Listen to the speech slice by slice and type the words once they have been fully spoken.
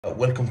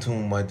Welcome to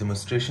my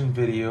demonstration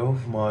video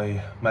of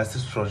my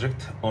master's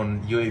project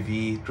on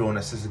UAV drone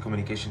assisted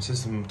communication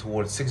system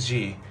towards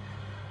 6G.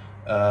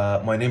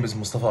 My name is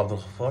Mustafa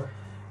YOLOv4,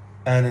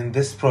 and in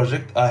this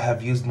project I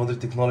have used modern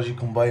technology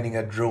combining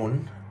a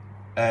drone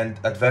and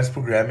advanced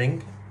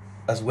programming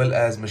as well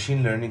as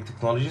machine learning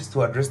technologies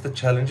to address the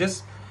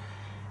challenges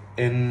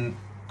in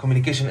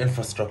communication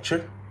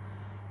infrastructure.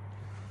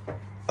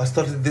 I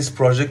started this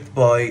project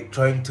by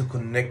trying to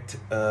connect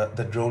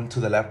the drone to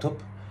the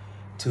laptop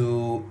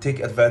to take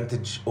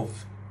advantage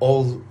of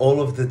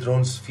all of the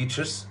drone's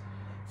features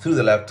through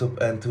the laptop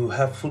and to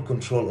have full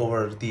control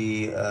over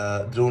the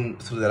drone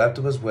through the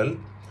laptop as well.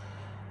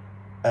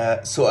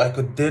 So I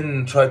could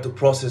then try to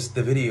process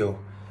the video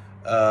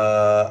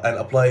and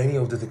apply any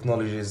of the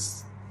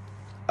technologies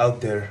out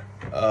there,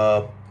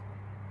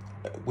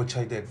 which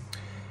I did.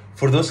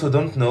 For those who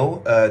don't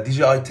know,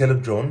 DJI Tello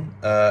drone,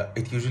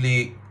 it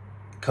usually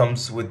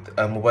comes with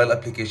a mobile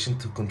application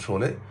to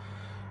control it.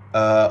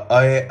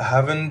 I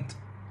haven't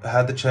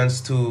had the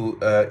chance to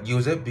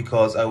use it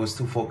because I was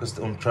too focused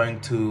on trying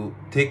to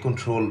take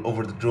control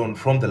over the drone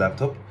from the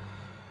laptop.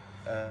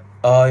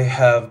 I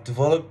have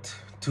developed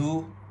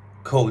two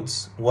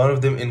codes, one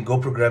of them in Go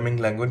programming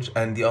language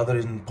and the other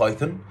in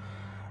Python.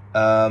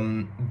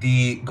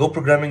 The Go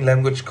programming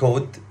language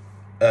code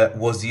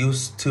was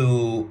used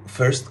to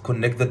first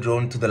connect the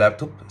drone to the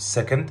laptop.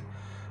 Second,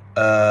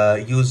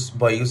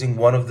 using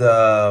one of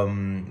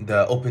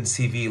the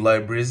OpenCV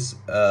libraries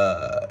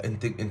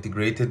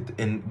integrated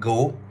in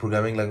Go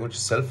programming language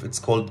itself. It's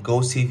called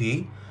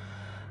GoCV.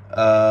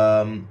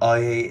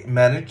 I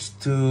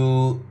managed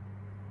to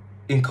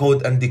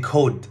encode and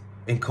decode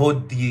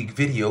the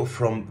video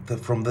from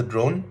the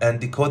drone and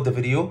decode the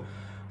video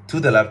to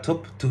the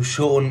laptop to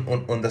show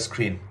on the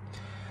screen.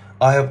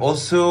 I have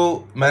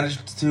also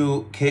managed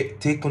to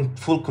take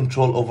full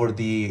control over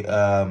the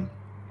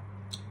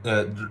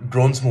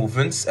drone's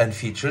movements and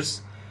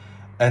features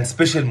and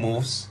special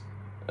moves.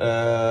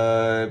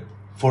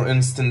 For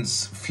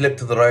instance, flip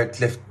to the right,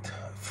 left,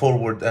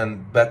 forward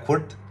and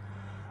backward.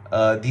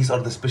 These are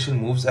the special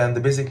moves, and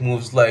the basic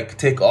moves like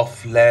take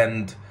off,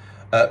 land,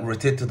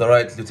 rotate to the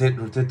right,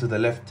 rotate to the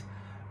left,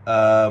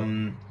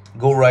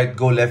 go right,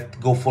 go left,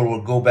 go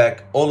forward, go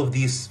back. All of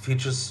these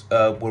features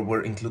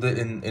were included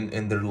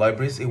in their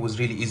libraries. It was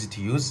really easy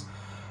to use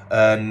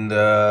and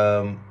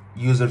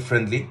user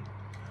friendly.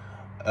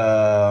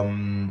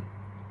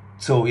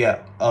 So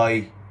yeah,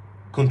 I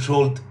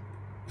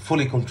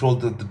fully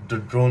controlled the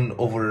drone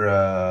over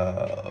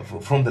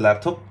from the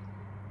laptop,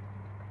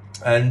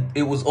 and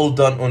it was all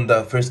done on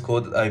the first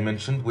code I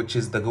mentioned, which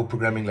is the Go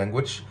programming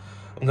language.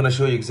 I'm gonna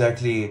show you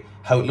exactly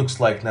how it looks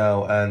like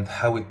now and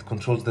how it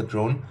controls the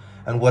drone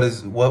and what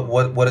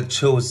it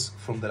shows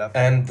from the laptop.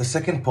 And the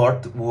second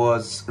part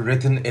was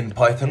written in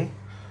Python,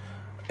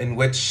 in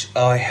which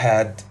I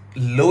had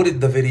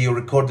loaded the video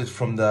recorded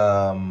from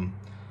the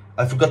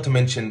I forgot to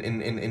mention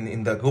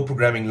in the Go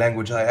programming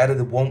language, I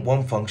added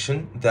one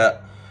function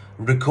that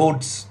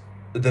records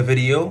the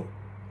video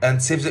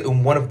and saves it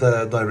in one of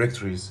the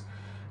directories.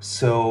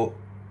 So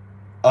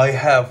I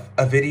have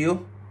a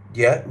video,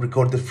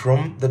 recorded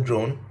from the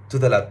drone to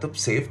the laptop,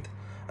 saved,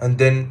 and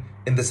then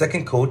in the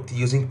second code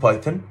using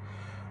Python,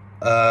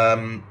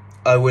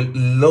 I will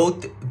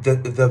load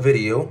the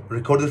video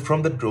recorded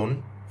from the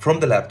drone from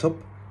the laptop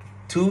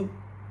to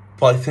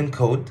Python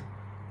code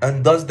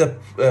and does the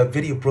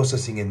video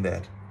processing in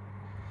there,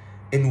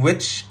 in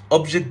which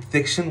object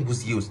detection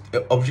was used.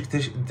 Object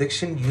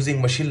detection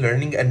using machine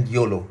learning and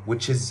YOLO,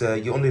 which is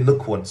you only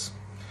look once.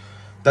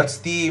 That's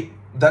the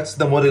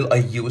model I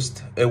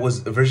used. It was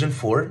version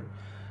 4,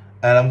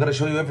 and I'm gonna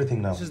show you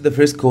everything now. This is the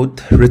first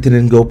code written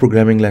in Go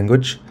programming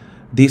language.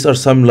 These are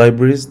some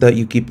libraries that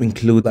you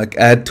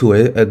add to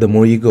it the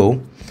more you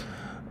go.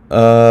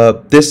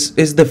 This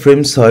is the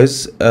frame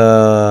size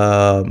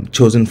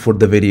chosen for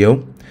the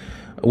video.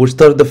 We'll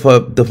start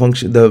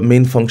the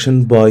main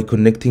function by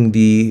connecting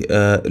the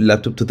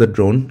laptop to the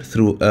drone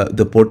through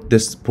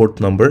this port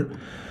number,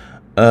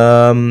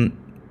 and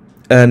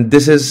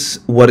this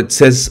is what it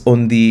says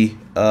on the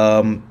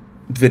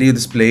video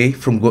display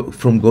from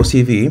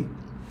GoCV.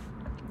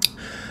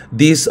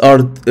 These are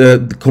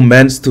the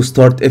commands to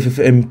start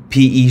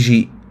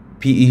PEG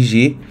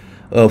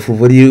for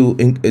video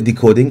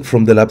decoding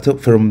from the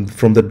laptop, from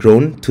the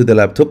drone to the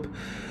laptop.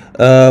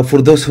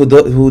 For those who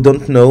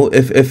don't know,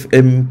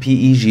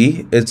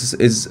 FFmpeg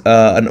is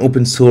an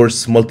open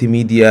source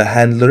multimedia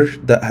handler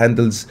that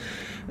handles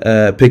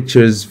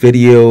pictures,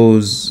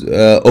 videos,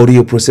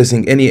 audio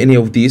processing, any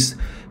of these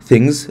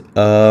things.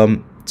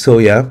 So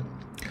yeah,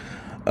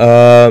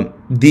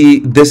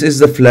 this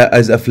is a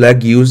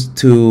flag used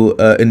to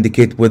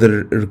indicate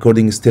whether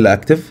recording is still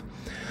active.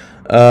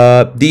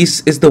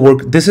 This is the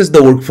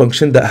work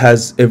function that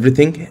has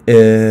everything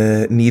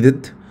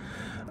needed.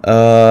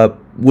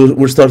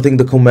 We're starting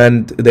the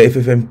command, the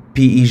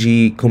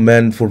FFmpeg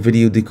command for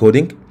video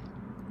decoding,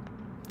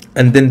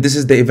 and then this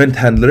is the event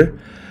handler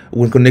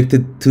when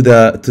connected to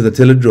the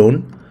Tello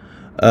drone.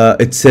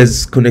 it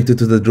says connected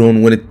to the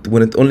drone when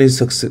it only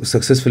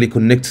successfully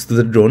connects to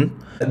the drone.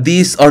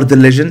 These are the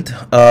legend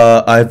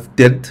I've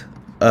did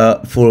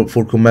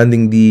for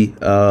commanding the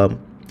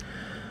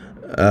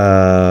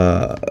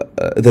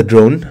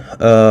drone.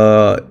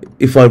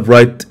 If I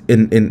write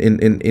in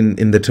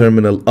the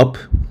terminal up,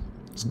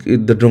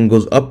 the drone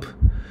goes up,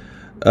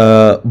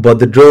 but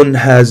the drone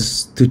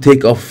has to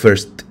take off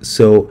first.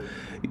 So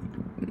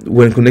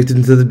when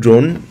connected to the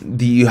drone,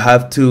 you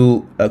have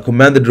to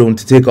command the drone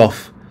to take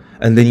off,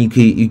 and then you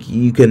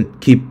can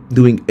keep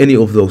doing any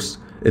of those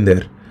in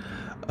there.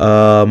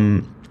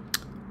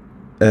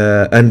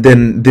 And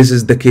then this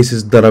is the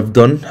cases that I've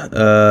done.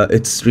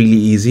 It's really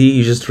easy.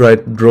 You just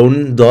write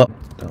drone dot.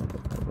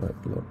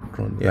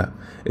 Yeah,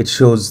 it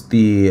shows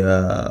the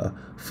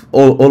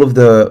all of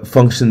the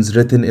functions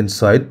written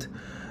inside.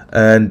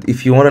 And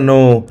if you want to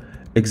know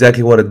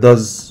exactly what it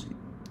does,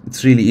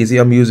 it's really easy.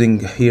 I'm using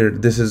here,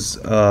 this is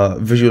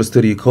Visual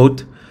Studio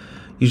Code.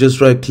 You just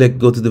right click,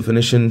 go to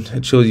definition.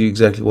 It shows you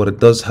exactly what it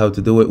does, how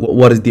to do it,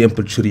 what is the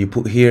input should you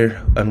put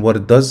here, and what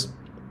it does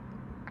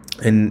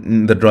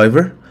in the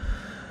driver.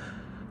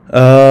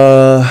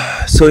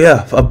 So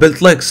yeah, I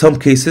built like some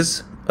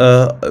cases.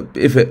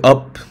 If it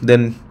up,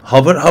 then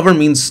hover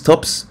means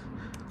stops,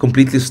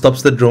 completely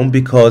stops the drone,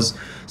 because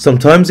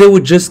sometimes it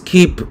would just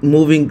keep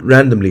moving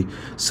randomly.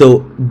 So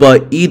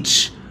by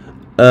each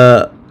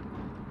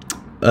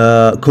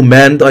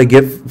command I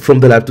give from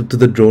the laptop to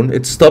the drone,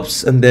 it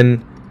stops and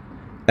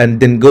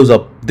then goes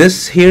up.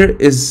 This here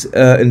is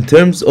in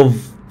terms of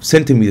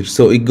centimeters,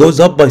 so it goes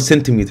up by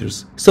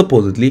centimeters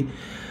supposedly.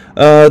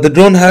 The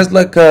drone has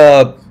like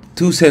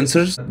 2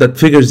 sensors that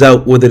figures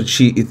out whether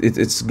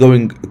it's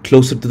going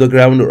closer to the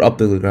ground or up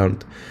to the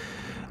ground.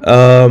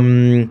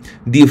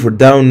 D for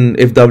down,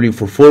 FW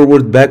for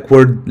forward,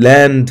 backward,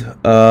 land,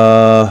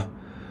 R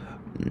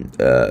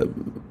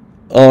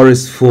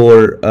is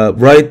for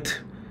right,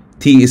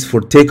 T is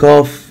for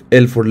takeoff,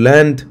 L for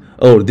land.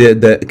 Oh,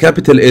 the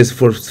capital is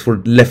for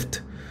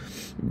left,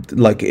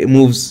 like it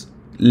moves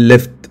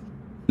left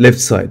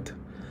side.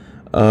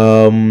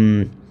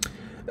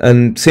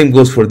 And same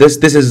goes for this.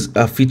 This is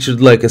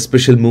featured like a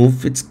special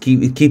move. It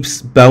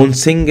keeps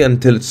bouncing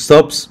until it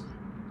stops.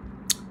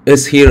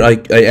 S here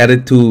I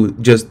added to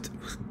just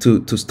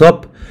to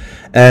stop.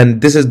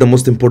 And this is the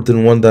most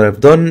important one that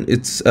I've done.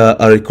 It's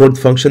a record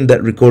function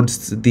that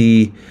records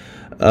the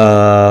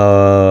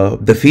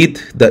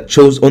feed that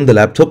shows on the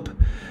laptop.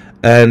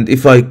 And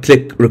if I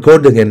click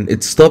record again,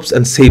 it stops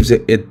and saves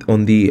it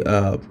on the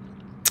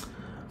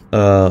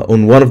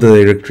on one of the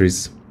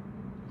directories.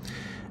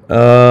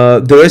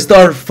 The rest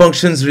are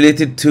functions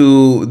related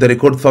to the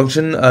record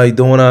function. I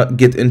don't want to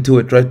get into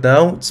it right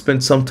now. I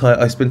spent some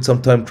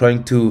time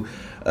trying to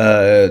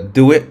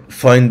do it,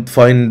 find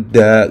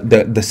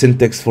the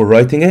syntax for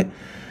writing it.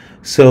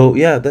 So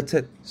yeah, that's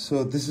it.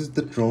 So this is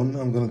the drone.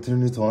 I'm gonna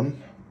turn it on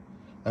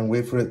and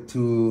wait for it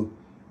to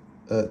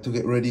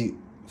get ready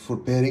for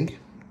pairing.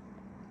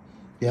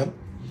 Yeah,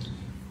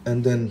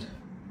 and then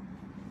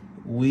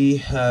we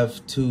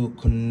have to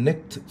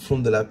connect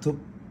from the laptop,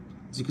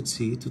 as you can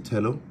see, to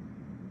Tello.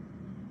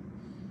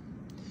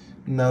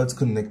 Now it's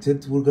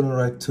connected. We're gonna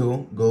write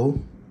to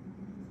go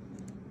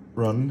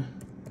run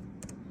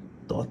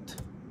dot,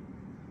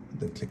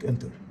 then click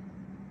enter.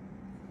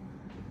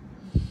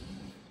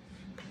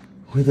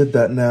 We did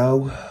that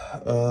now.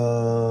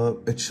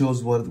 It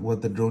shows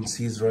what the drone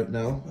sees right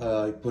now.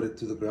 I put it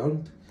to the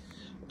ground,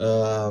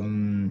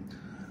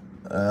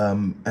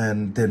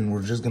 and then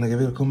we're just gonna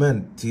give it a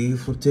command, T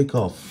for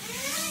takeoff.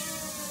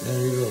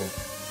 There you go.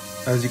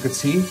 As you can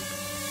see,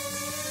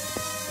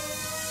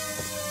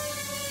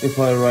 if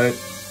I write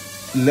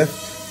left,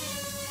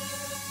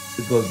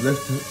 it goes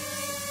left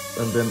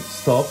and then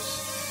stops.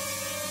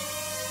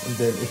 And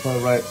then if I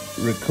write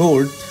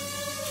record,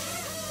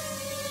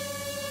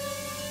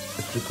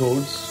 it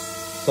records,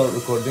 start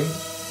recording.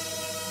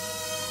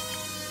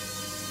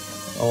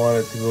 I want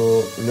it to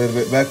go a little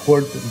bit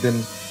backward, and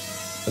then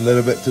a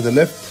little bit to the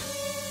left,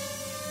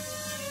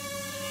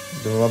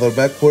 then another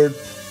backward,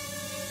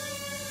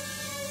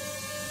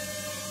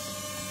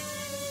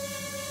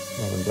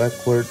 another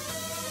backward,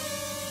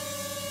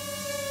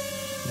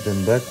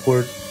 then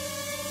backward,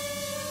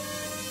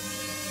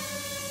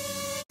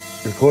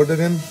 record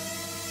again,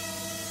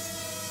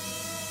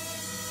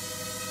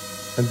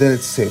 and then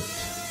it's saved.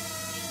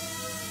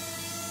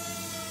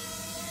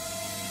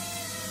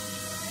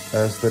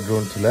 Ask the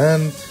drone to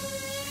land.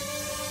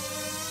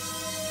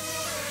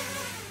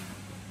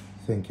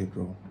 Thank you,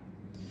 drone.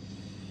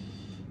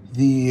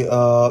 The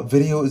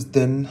video is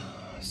then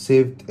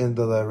saved in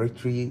the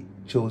directory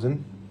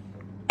chosen.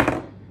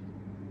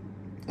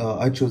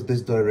 I chose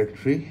this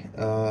directory.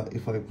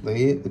 If I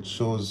play it, it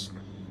shows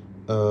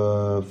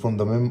from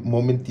the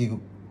moment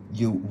you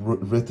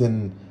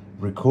written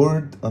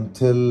record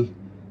until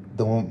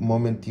the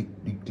moment you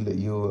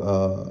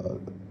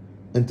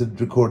entered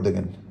record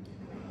again.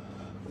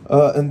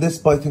 In this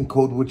Python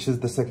code, which is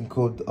the second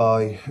code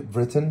I've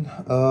written,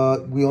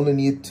 we only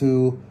need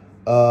to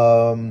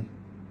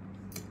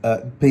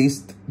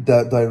paste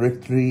the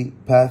directory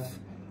path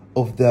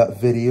of the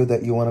video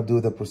that you want to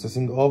do the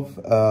processing of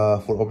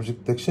for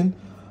object detection.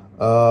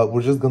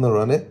 We're just gonna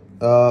run it.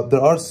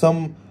 There are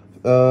some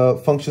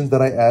functions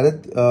that I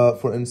added,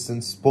 for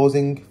instance,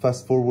 pausing,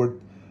 fast forward,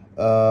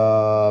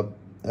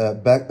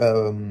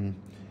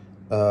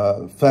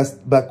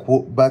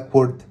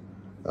 backward,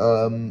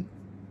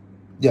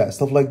 yeah,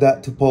 stuff like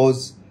that to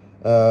pause,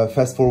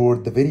 fast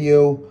forward the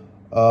video,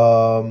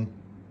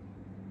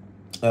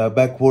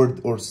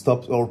 backward, or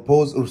stops, or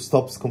pause or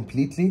stops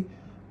completely.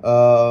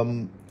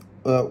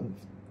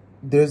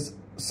 There's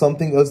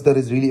something else that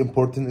is really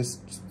important, is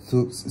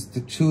to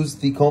choose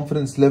the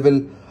confidence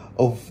level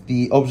of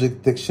the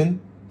object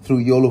detection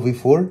through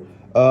YOLOv4.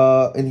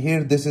 In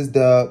here, this is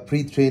the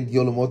pre-trained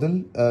YOLO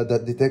model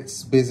that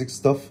detects basic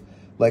stuff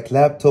like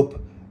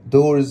laptop,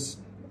 doors,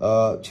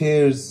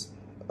 chairs,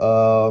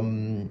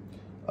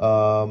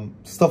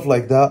 stuff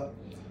like that.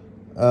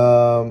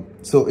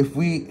 So if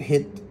we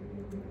hit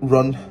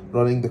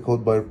running the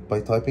code by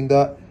typing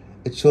that,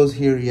 it shows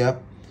here, yeah,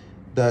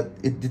 that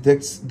it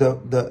detects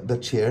the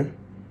chair,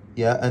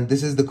 yeah, and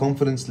this is the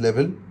confidence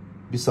level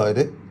beside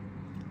it.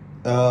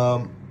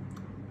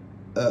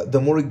 The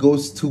more it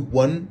goes to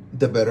 1,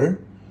 the better.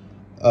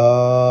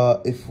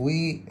 If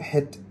we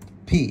hit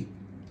P,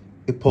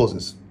 it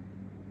pauses.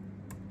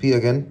 P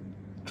again,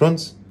 it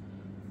runs.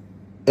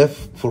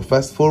 F for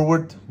fast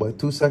forward by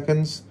 2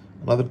 seconds,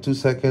 another 2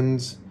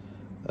 seconds.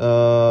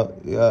 Yeah,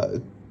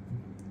 it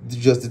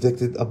just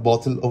detected a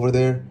bottle over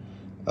there,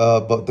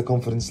 but the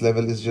confidence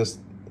level is just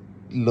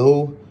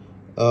low.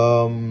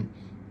 Oh,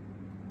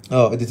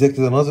 it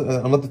detected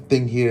another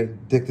thing here.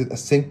 It detected a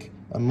sink,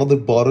 another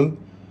bottle,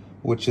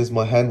 which is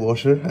my hand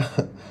washer.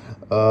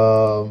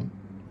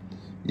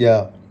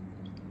 Yeah,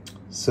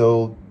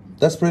 so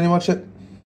that's pretty much it.